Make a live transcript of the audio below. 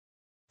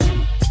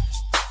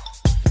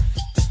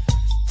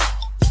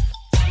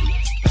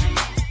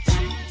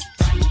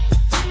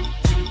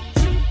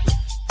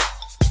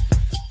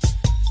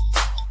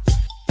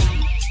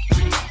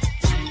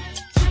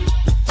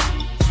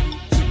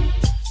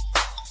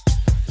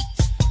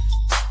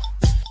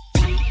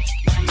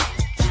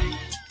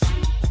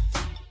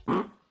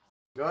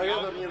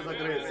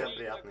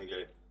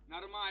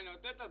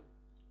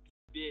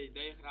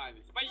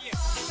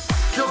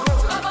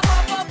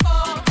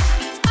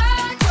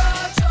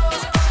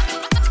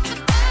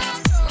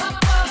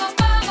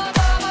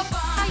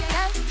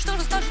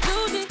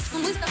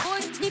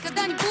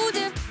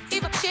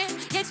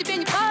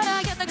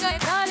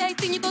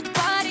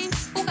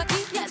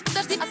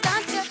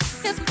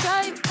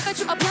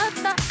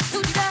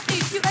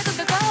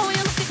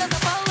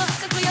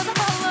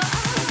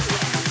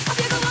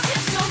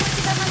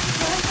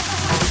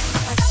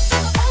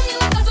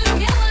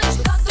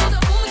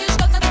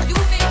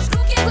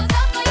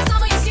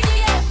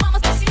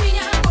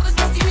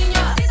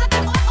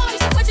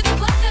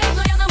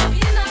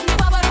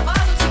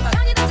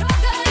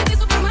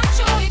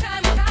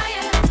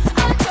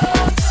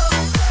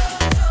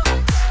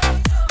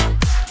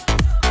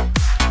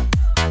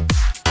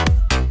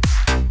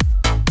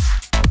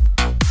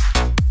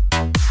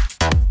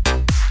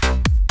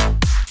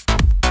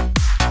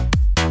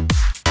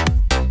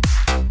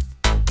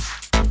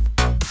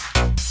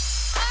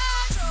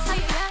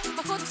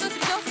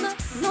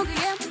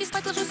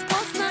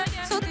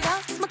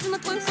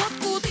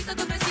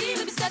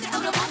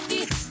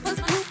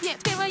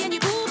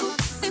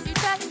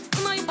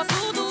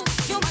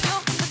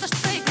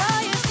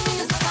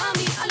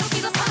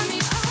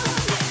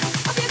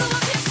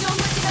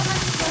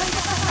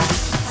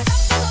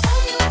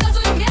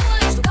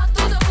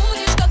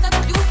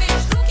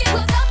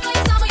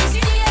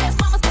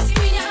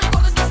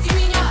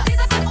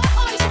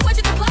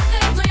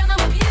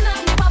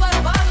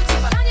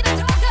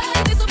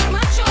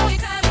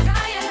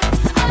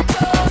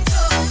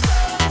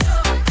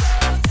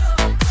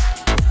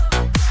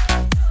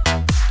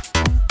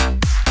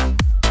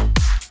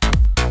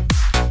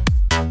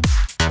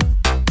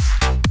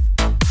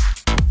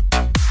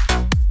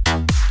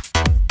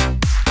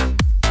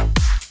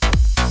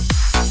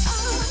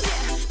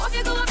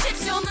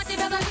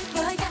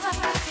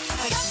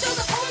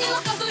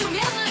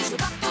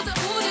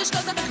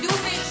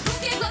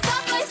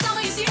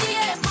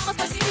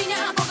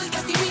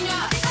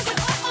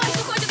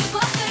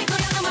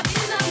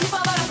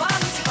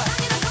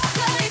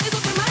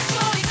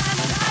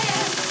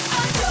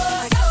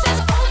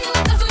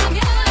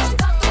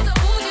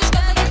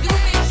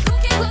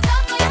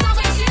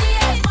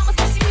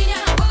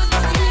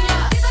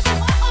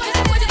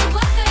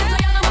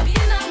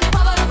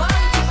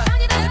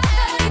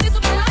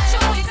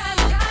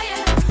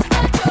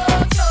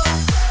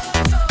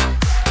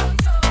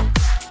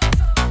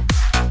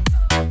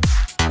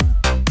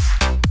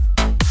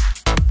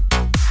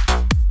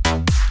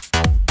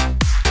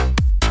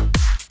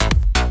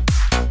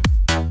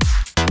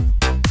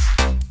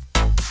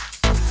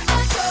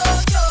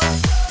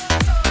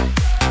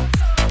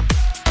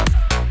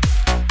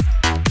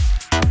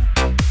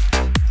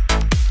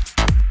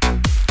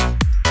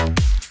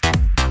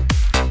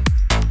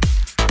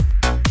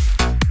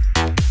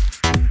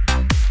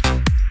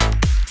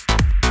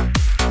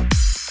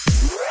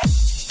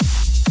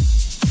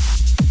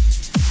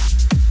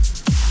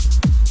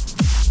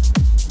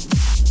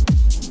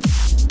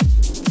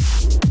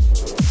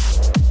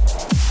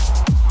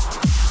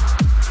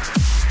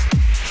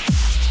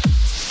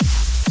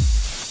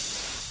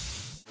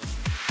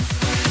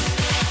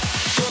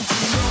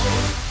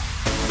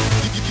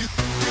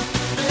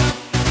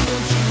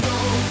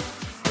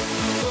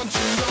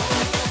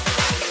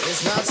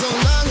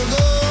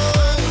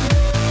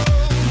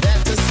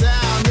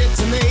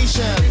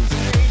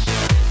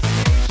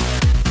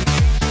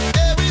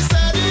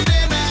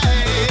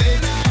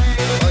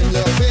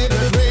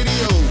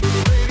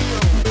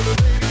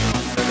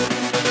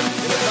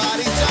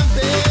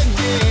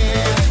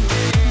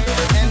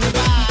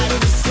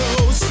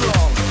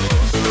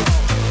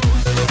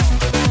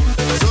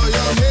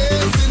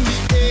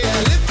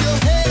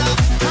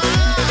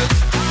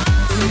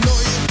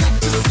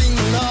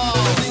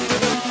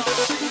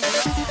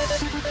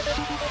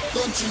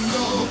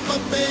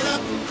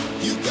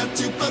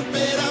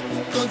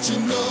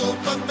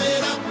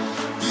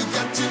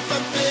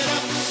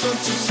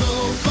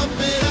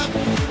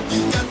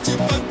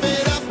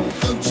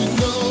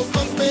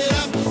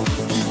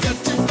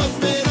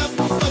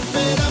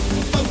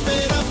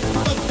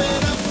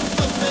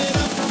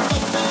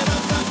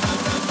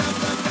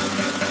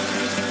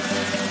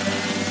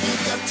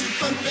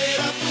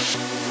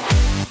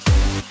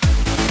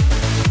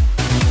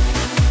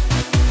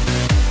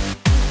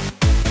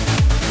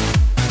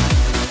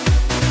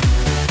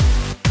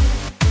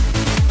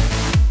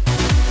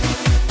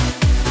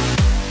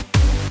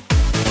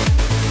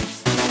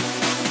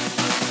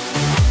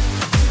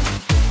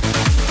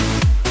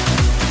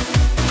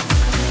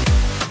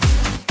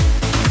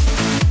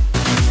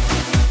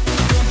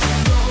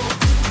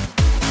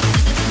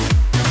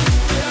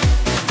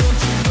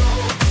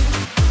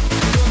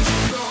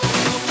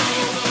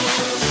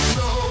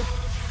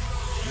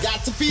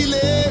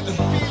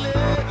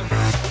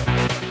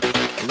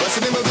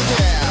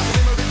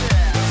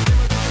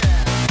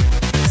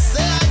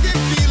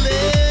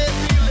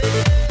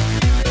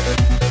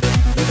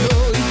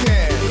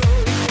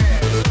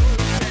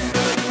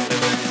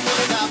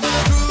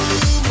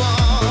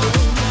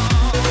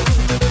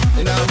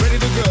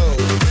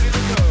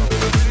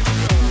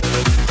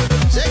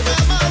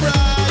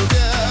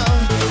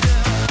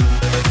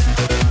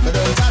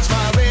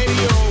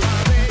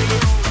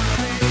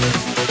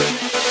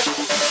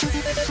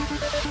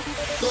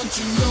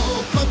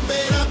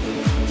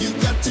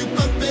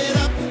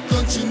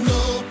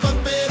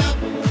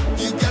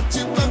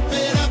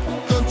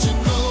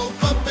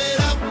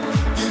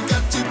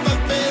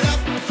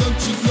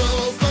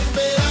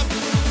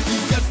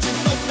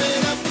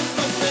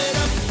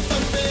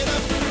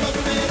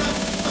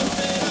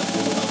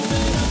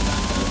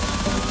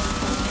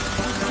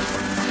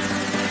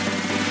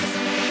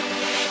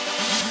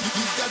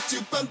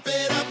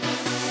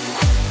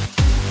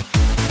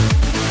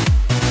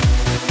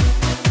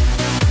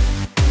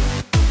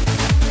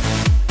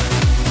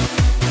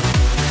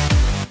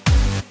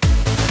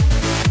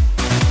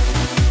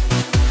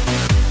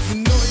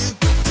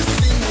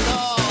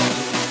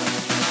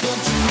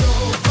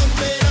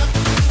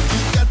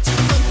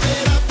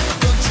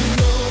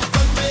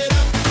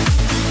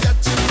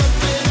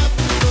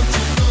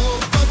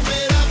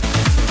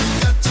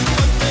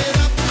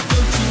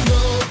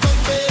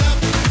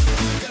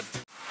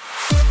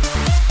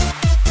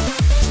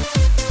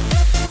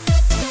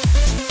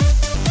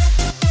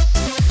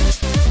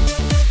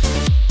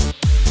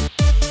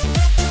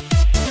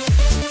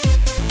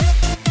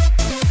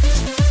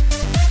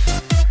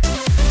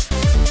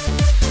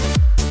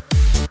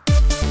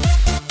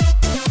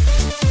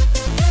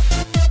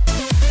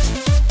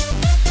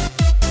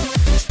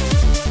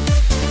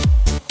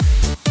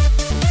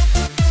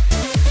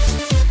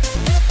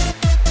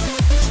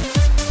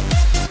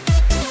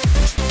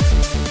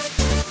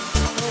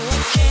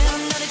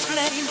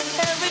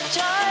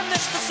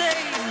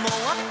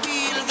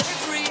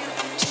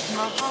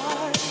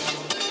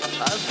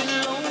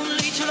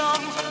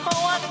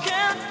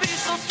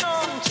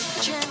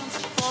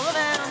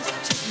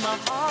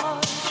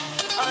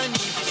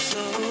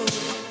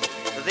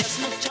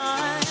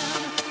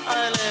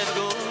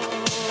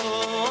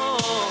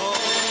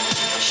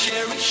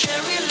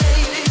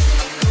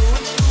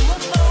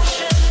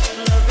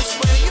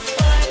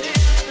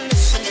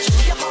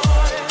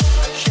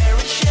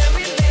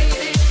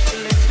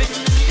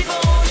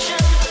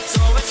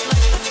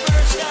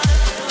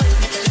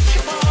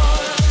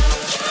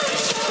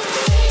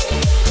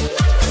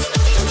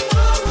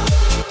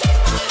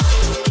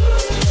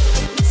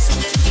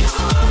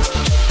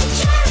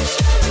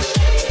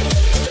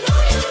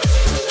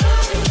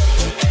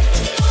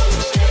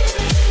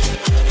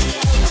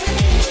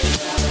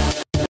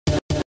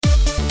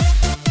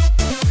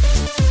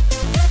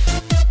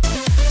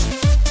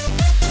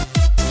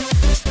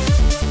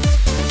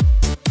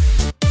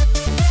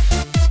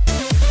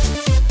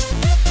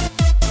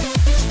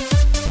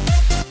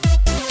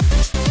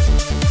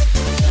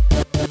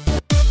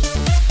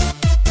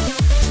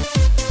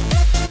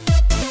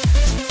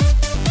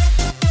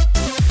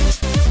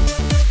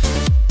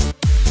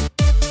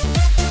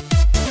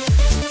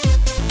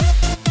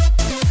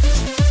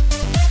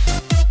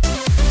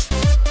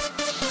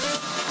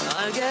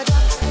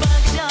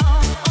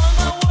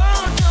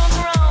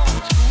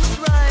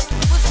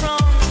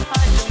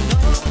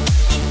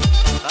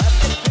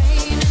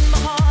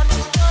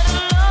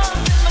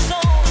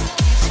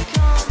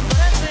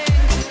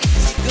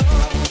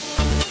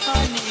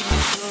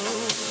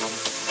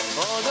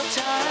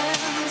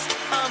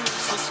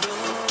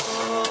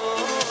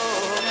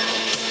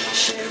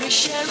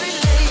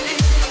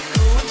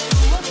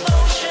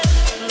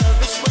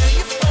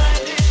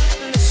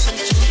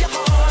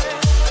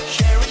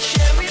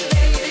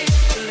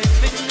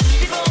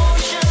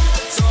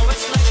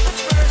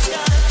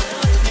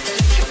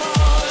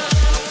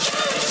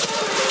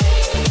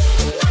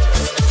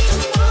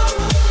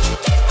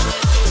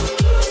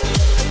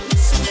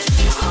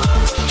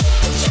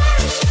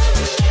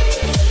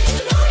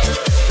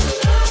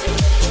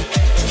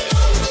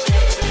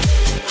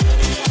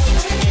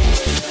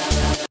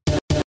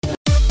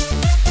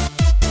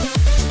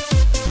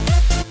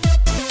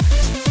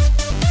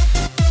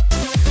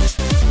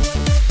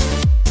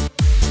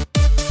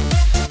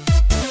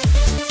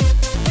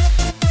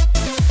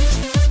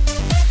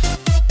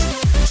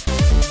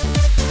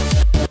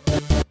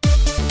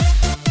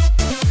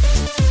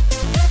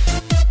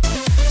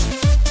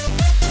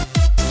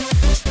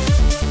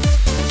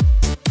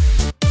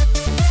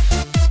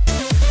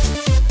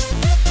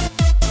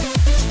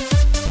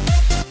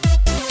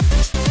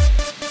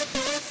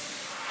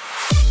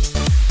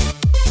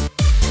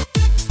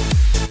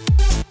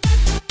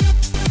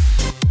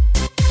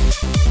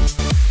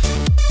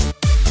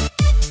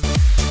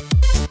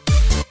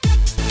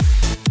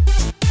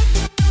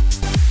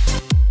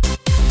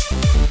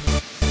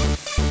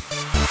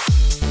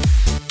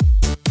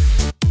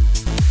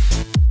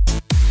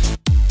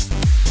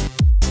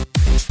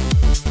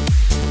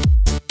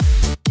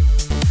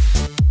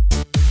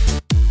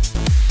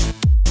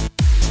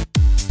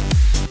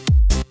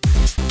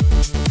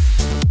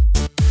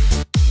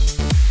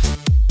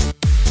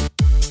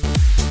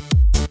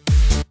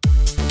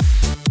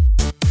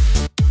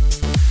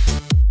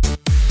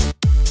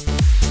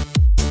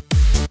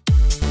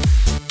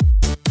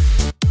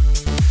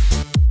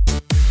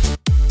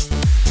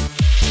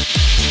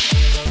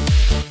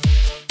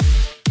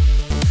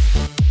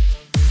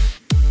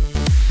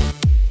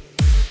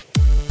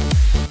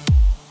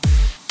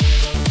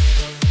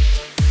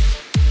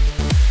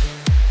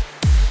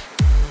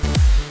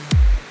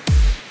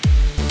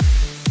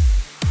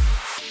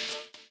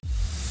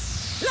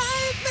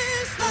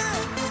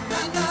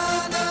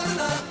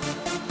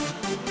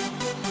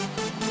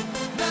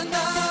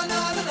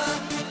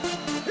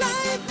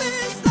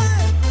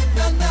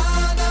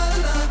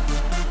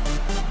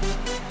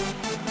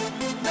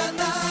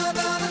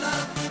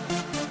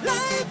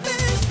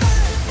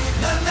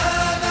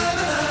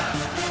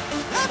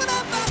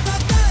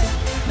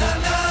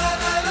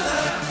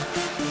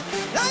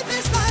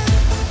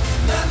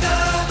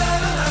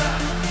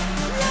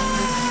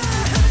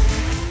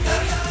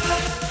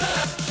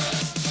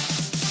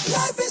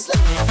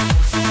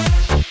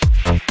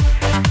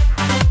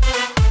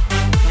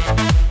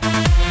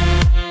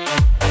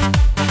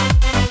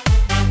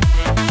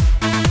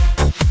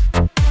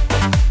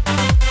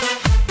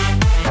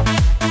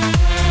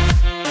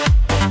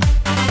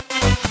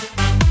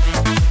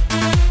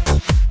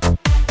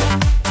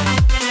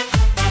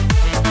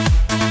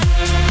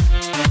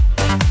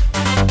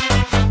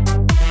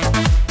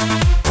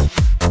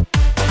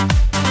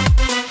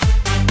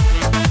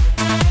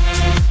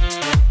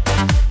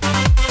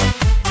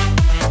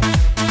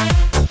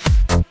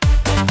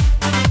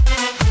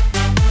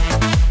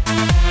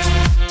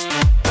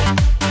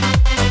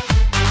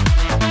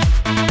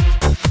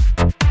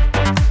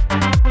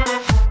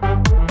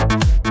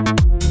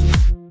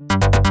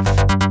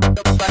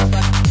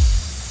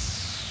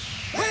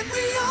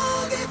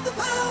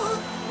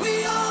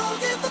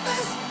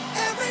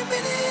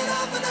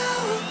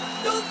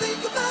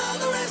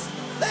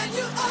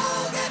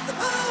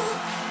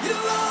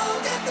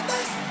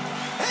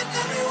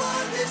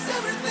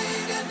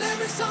everything and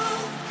every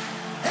song.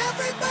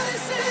 Everybody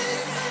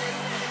sings.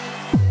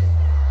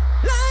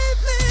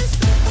 Life is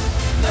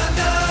la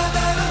la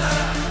la la la.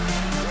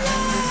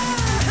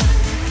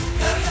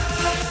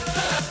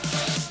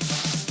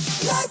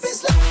 Life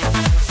is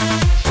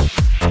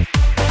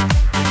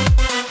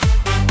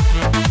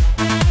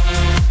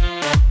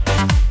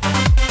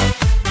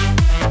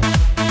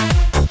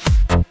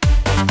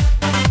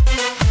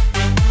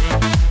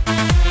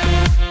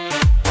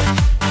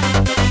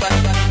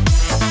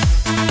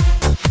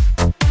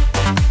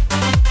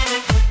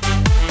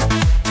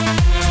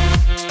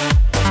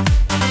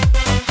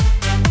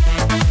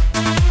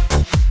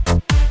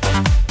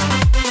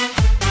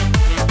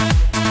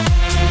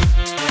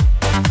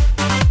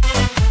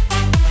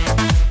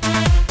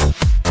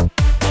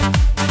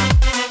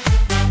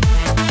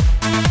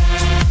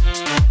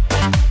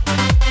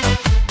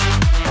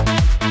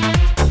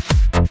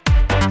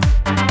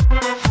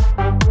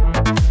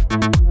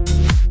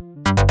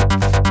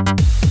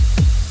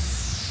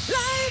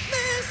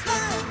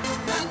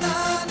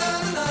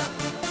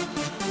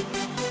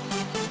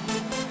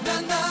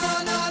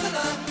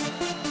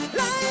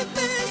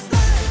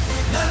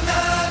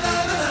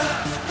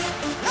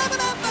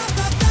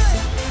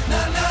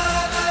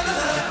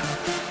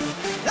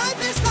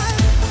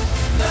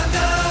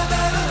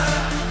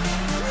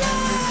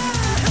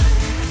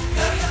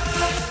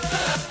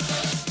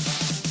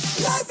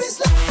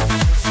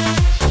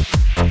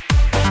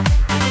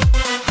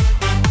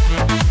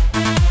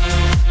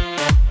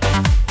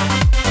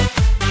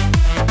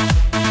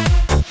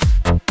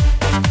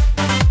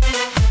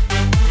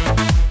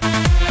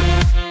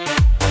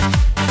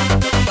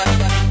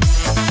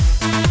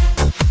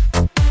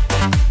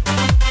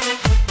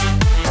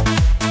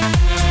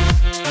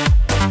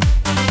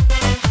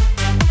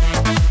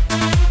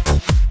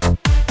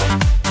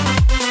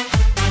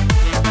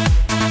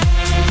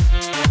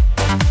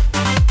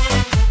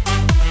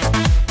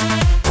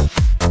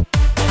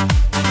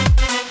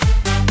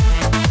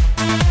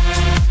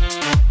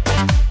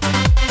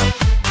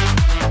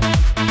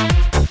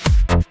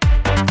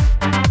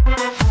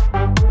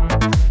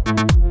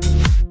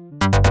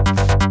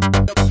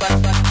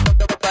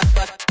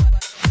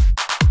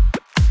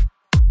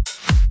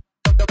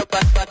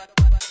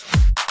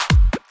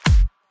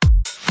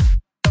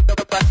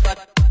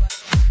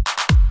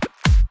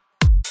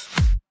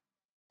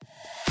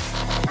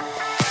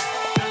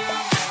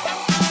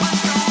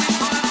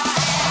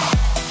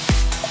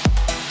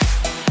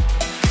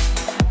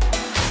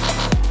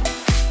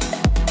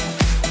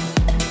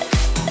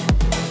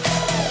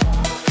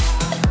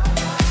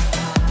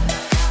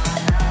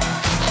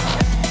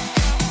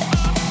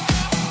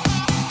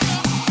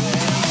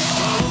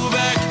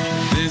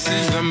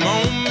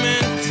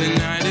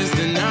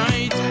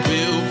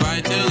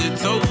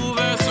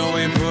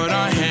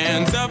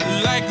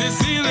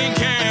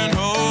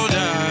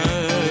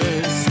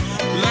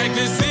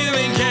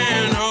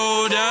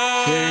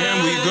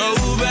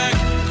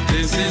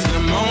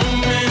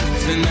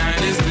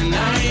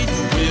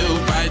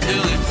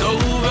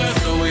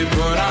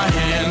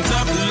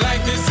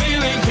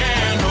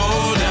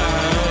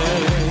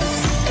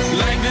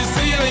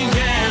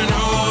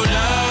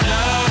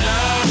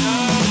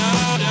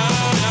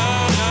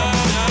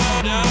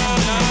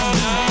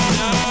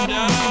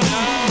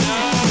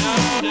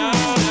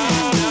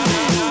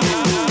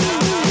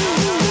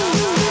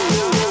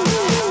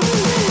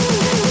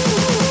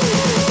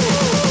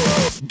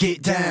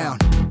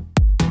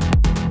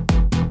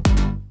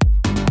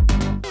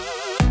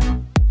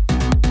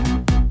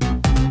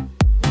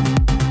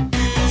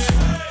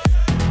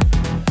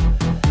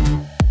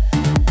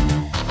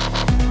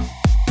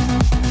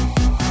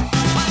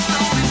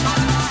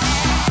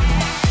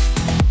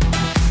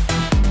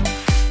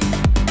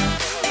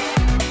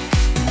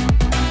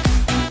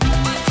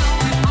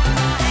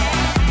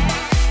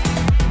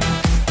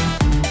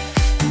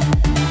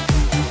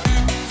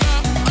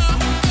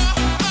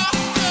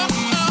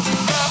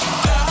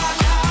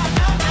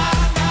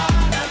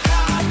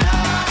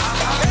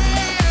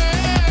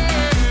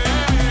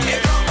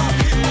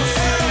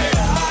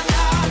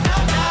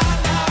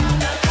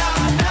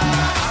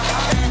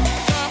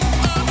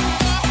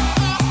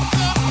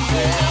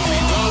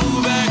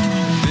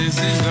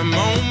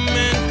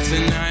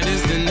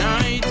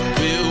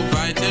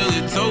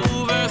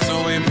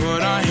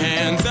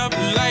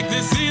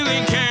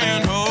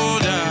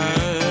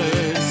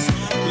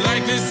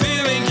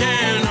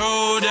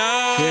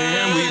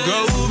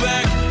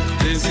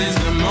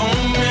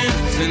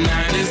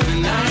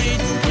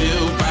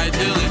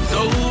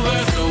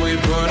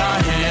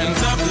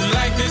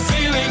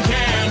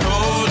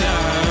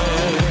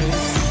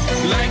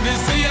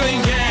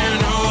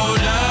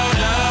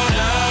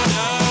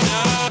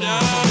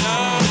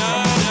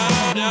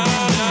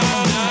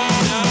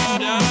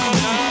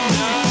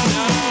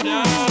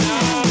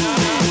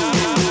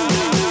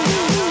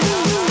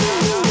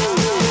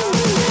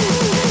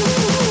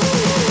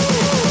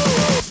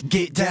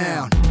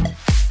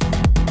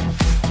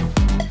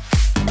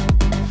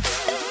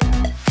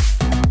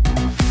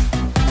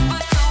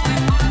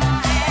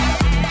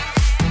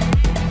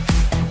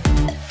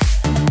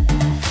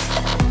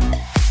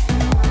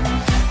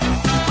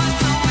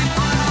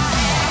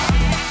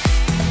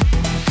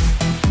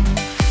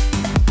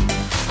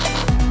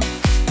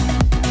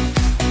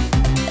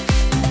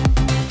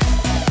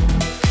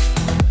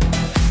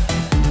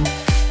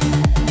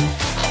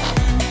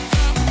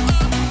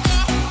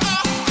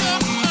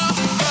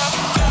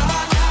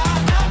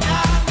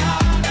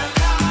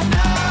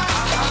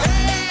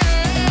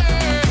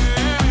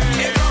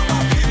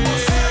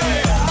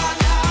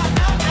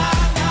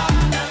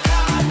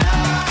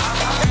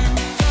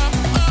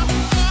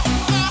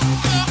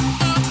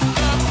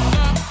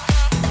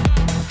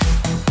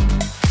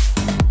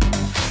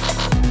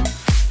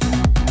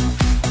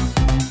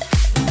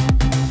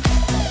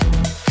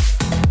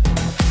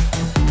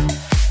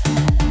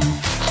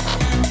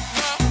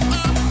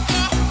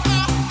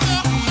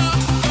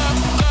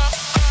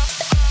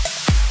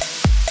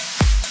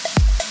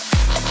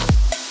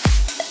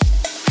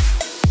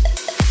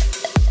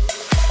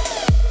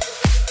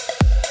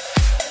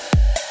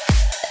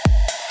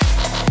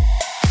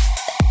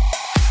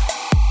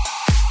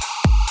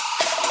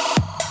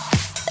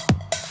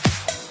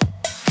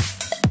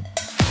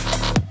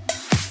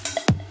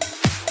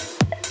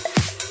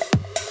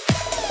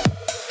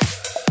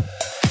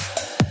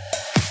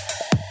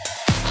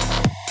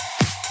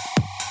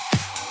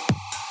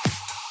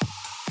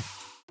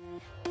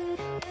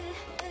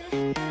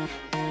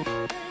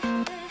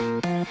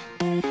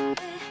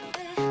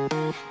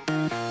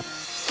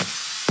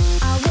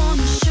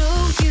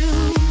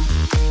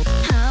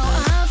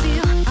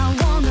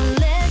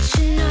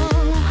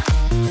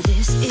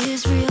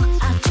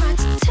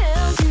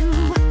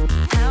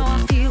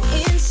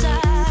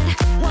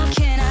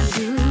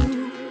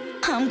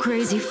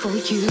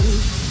you.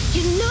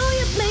 You know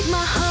you make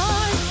my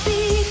heart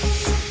beat.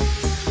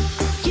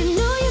 You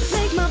know you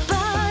make my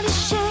body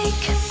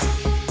shake.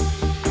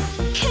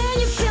 Can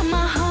you feel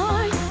my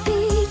heart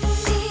beat?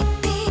 Beat,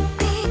 beat,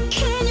 beat.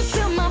 Can you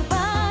feel my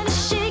body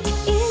shake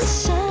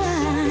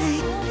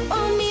inside?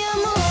 Oh mi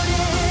amore.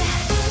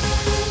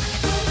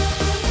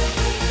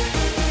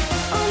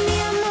 Oh mi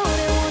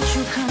amore, won't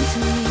you come to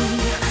me?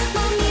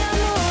 Oh mi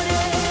amore.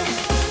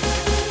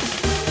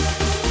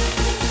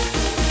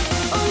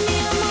 Oh mi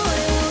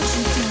amore, won't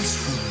you dance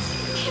for me?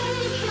 Can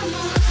you feel my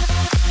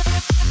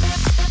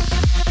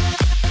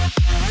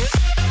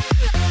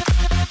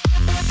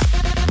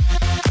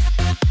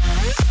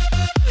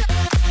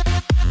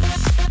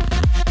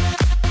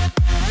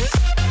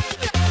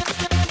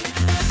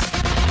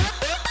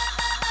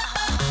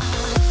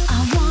I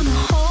wanna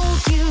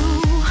hold you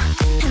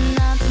and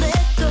not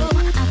let go.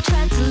 I've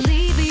tried to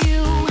leave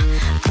you,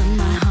 but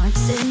my heart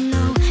said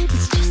no.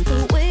 It's just the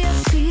way I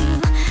feel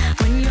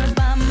when you're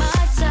by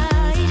my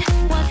side.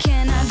 What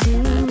can I do?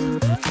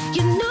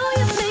 You know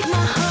you make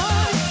my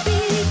heart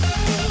beat.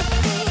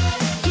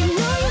 You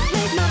know you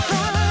make my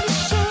body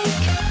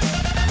shake.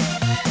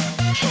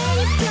 Can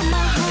you feel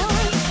my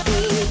heart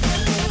beat?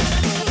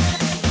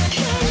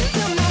 Can you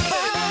feel my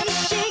body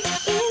shake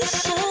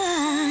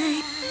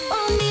inside?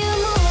 Oh mi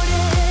amore.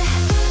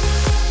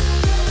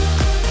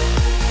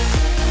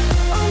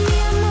 Oh mi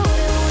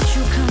amore, won't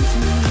you come to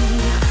me?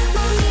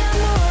 Oh mi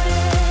amore.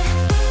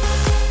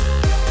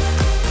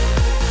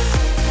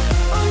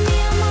 Oh mi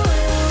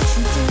amore, won't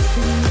you dance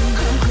with me?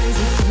 I'm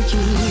crazy for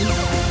you.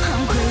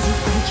 I'm crazy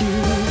for you.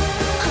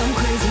 I'm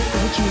crazy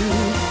for you.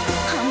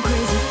 I'm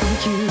crazy for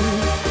you.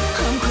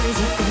 I'm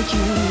crazy for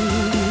you.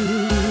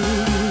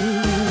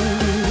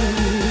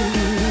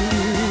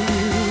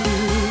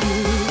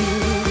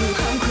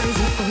 I'm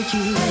crazy for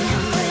you.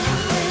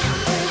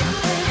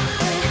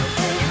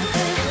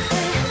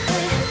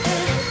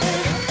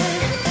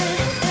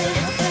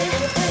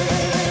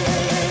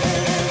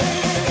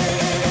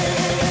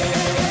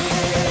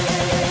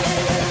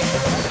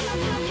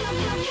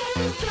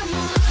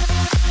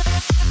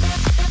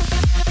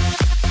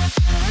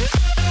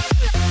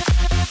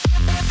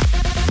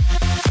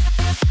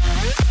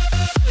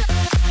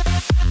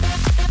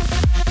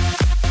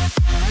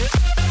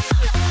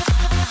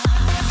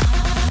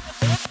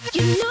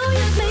 You know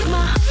you make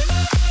my.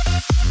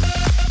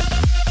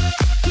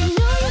 You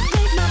know you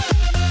make my.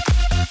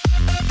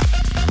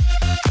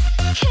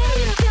 Can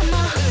you feel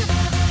my?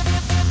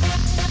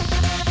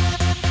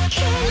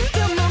 Can you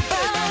feel my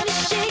body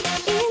shake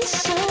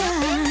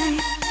inside?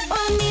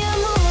 Oh mi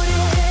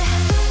amore.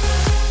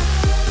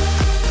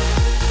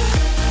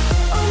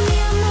 Oh mi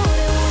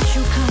amore, won't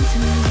you come to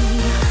me?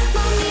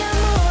 Oh mi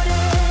amore.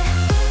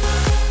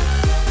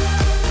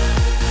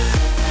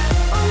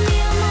 Oh mi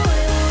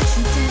amore, won't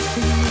you dance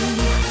with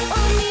me?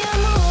 Oh mi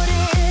amore.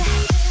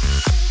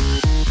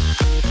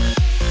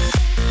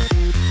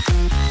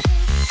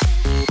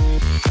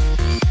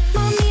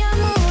 Oh mi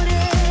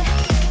amore.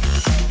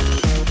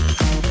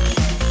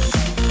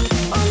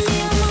 Oh mi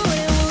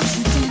amore, won't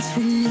you dance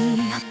with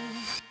me?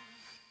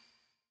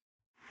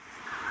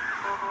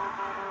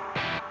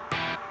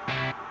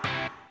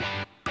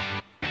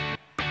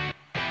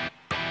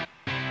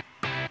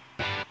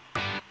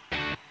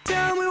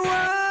 Tell me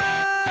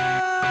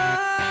why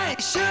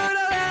should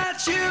I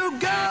let you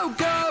go,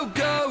 go,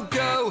 go,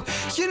 go?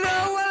 You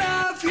know I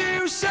love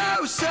you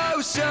so,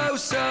 so, so,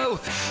 so.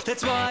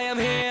 That's why I'm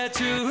here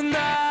tonight.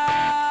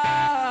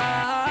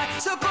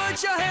 So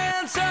put your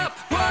hands up.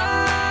 Why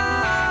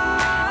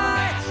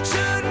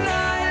shouldn't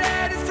I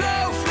let it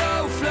flow,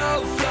 flow,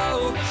 flow,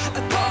 flow?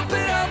 And pop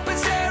it up in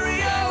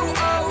stereo.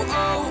 Oh,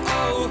 oh,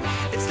 oh.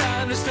 It's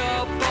time to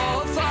stop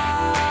all fights.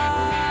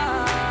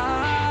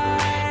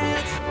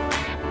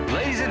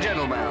 Ladies and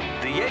gentlemen,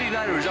 the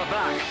 89ers are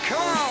back.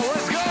 Come on,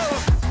 let's go!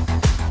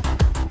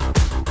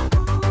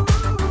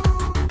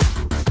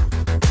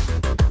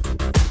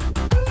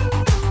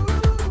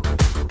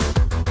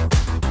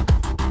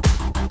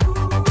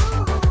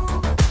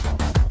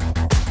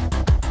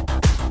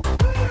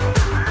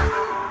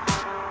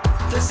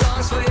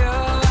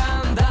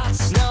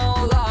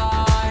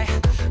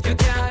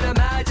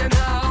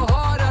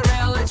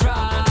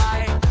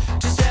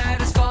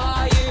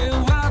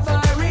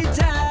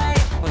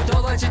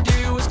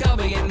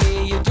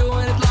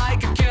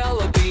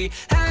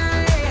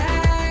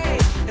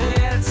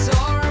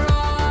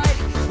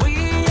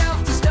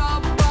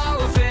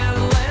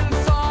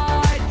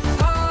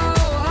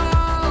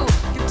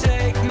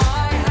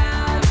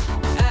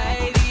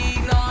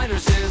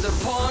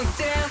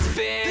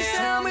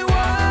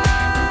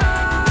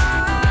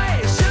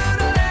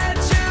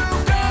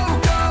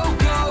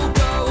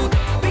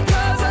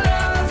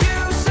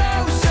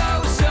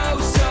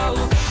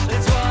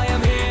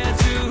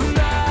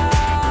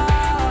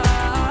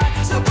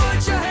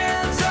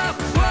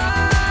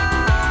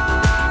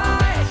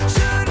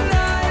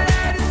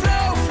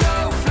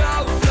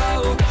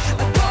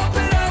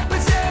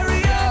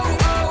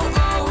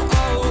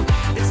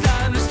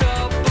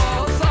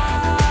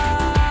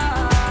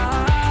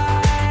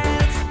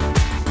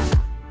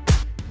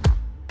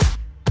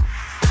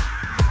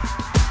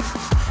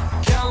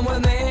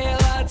 with me,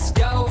 let's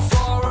go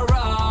for a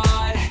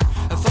ride.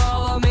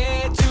 Follow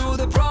me to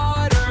the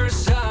brighter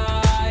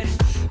side.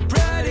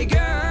 Pretty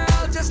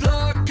girl, just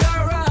look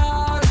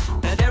around,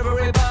 and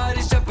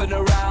everybody's jumping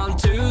around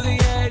to the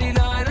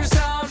 89er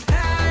sound.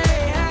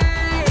 Hey,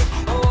 hey,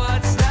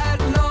 what's that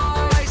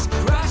noise?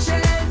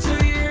 Rushing into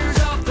the ears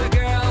of the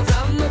girls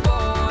and the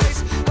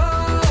boys. Oh,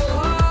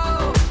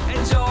 oh,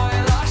 enjoy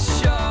the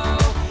show.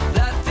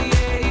 Let the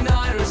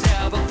 89ers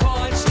have a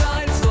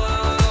punchline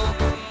flow.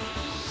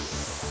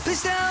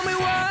 Please tell me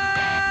why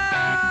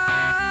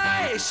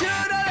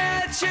should I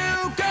let you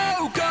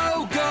go,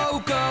 go, go,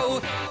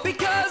 go?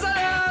 Because I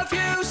love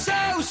you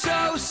so,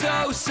 so,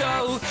 so,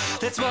 so.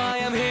 That's why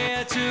I'm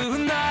here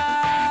tonight.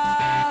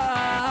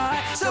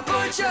 So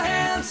put your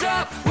hands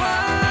up.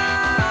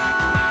 Why?